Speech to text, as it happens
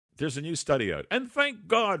There's a new study out, and thank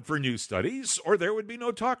God for new studies, or there would be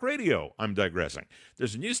no talk radio. I'm digressing.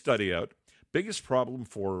 There's a new study out. Biggest problem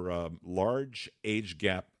for large age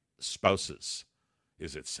gap spouses.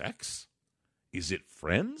 Is it sex? Is it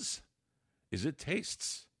friends? Is it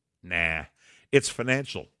tastes? Nah, it's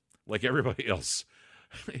financial, like everybody else.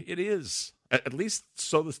 It is, at least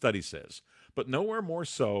so the study says, but nowhere more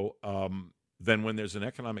so than when there's an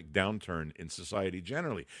economic downturn in society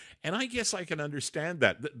generally. And I guess I can understand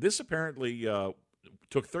that. This apparently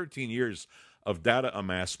took 13 years of data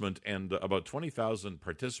amassment and about 20,000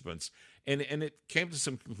 participants, and it came to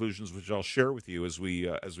some conclusions which I'll share with you as we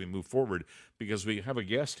move forward, because we have a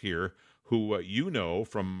guest here who you know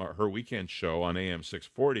from her weekend show on AM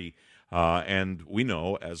 640, and we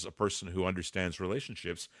know as a person who understands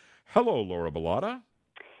relationships. Hello, Laura Bilotta.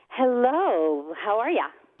 Hello. How are you?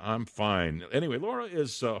 I'm fine. Anyway, Laura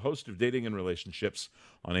is host of Dating and Relationships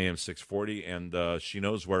on AM 640, and she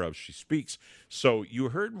knows whereof she speaks. So you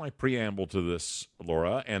heard my preamble to this,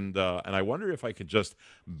 Laura, and I wonder if I could just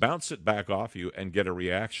bounce it back off you and get a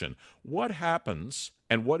reaction. What happens,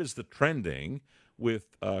 and what is the trending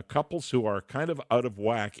with couples who are kind of out of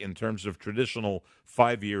whack in terms of traditional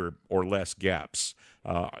 5-year or less gaps?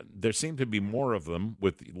 There seem to be more of them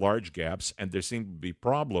with large gaps, and there seem to be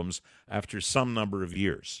problems after some number of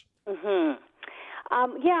years. Mm-hmm.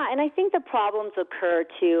 Yeah, and I think the problems occur,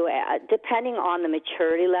 too, depending on the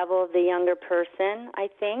maturity level of the younger person, I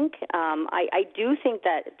think. I do think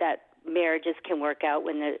that marriages can work out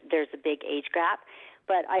when there's a big age gap.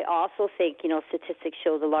 But I also think, statistics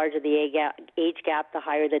show the larger the age gap, the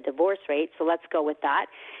higher the divorce rate. So let's go with that.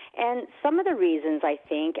 And some of the reasons, I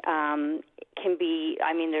think, can be,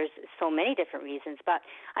 there's so many different reasons. But,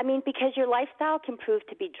 because your lifestyle can prove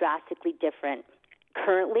to be drastically different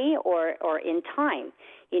currently or in time.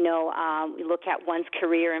 We look at one's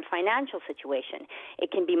career and financial situation.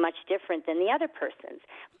 It can be much different than the other person's,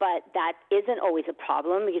 but that isn't always a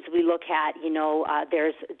problem, because we look at,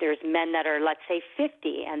 there's men that are, let's say,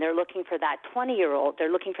 50, and they're looking for that 20-year-old.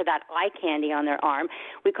 They're looking for that eye candy on their arm.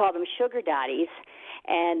 We call them sugar daddies.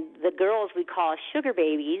 And the girls we call sugar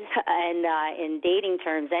babies, and in dating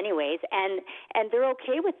terms anyways, and they're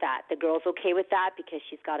okay with that. The girl's okay with that because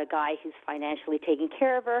she's got a guy who's financially taking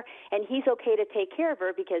care of her, and he's okay to take care of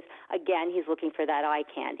her because, again, he's looking for that eye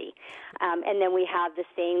candy. And then we have the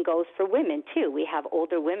same goes for women, too. We have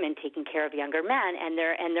older women taking care of younger men, and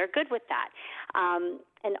they're good with that.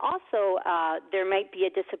 And also, there might be a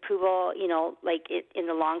disapproval, in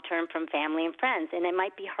the long term from family and friends, and it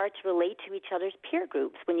might be hard to relate to each other's peer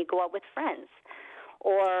groups when you go out with friends.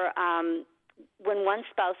 Or when one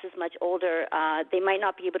spouse is much older, they might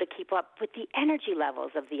not be able to keep up with the energy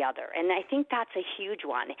levels of the other. And I think that's a huge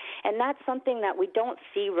one. And that's something that we don't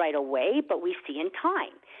see right away, but we see in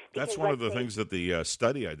time. That's one of the things that the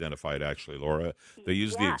study identified, actually, Laura. They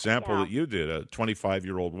used the example that you did, a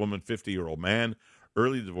 25-year-old woman, 50-year-old man,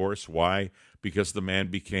 early divorce. Why? Because the man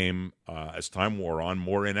became, as time wore on,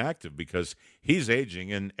 more inactive because he's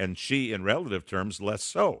aging and she, in relative terms, less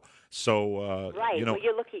so. So, right. Well,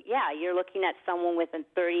 you're looking at someone with a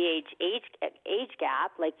 30 age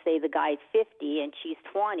gap. Like, say the guy's 50 and she's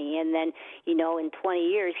 20, and then in 20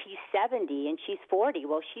 years he's 70 and she's 40.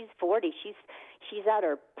 Well, she's 40. She's at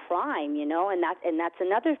her prime, and that's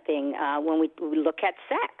another thing when we look at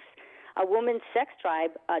sex. A woman's sex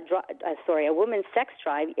drive,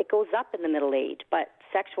 it goes up in the middle age, but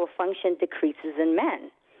sexual function decreases in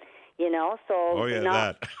men. So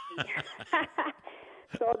that.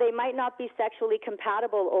 So they might not be sexually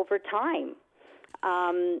compatible over time.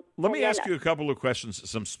 Let me ask you a couple of questions,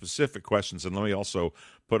 some specific questions, and let me also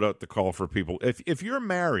put out the call for people. If you're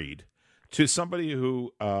married to somebody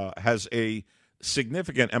who has a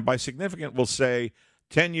significant, and by significant we'll say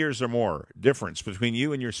 10 years or more difference between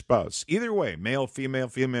you and your spouse, either way, male, female,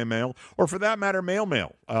 female, male, or for that matter, male,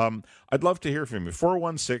 male. I'd love to hear from you.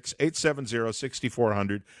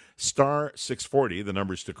 416-870-6400, star 640, the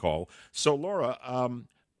numbers to call. So, Laura,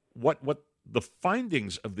 what the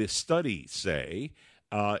findings of this study say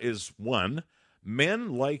is, one,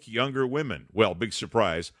 men like younger women. Well, big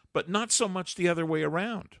surprise, but not so much the other way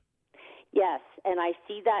around. Yes, and I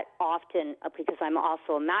see that often because I'm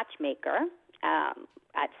also a matchmaker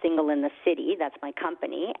at Single in the City. That's my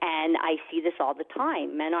company, and I see this all the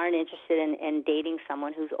time. Men aren't interested in dating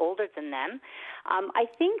someone who's older than them. I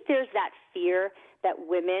think there's that fear that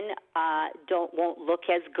women won't look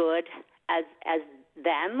as good as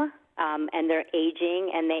them, and they're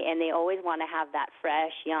aging, and they always want to have that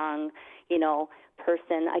fresh, young,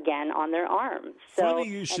 person again on their arms. Funny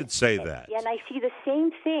you should say that. And I see the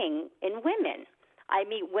same thing in women. I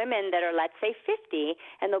meet women that are, let's say, 50,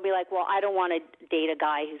 and they'll be like, well, I don't want to date a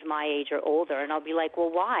guy who's my age or older. And I'll be like, well,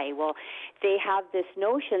 why? Well, they have this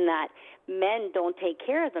notion that men don't take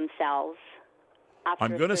care of themselves after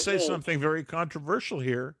I'm going to say age. something very controversial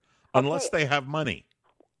here, unless they have money.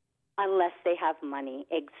 Unless they have money,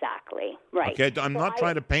 exactly. Right. Okay, I'm not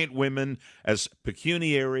trying to paint women as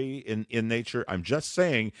pecuniary in nature. I'm just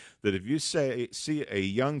saying that if you see a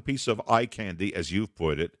young piece of eye candy, as you've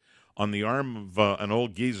put it, on the arm of an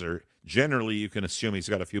old geezer, generally you can assume he's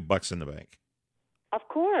got a few bucks in the bank. Of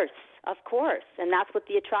course. And that's what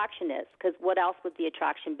the attraction is, because what else would the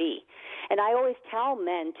attraction be? And I always tell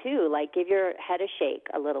men, too, like, give your head a shake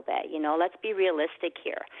a little bit. Let's be realistic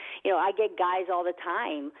here. I get guys all the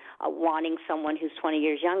time wanting someone who's 20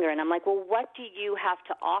 years younger, and I'm like, well, what do you have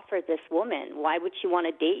to offer this woman? Why would she want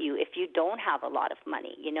to date you if you don't have a lot of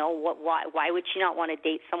money? Why would she not want to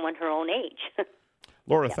date someone her own age?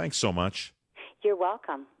 Laura, thanks so much. You're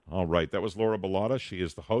welcome. All right, that was Laura Bilotta. She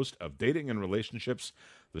is the host of Dating and Relationships,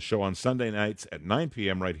 the show on Sunday nights at 9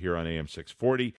 p.m. right here on AM 640.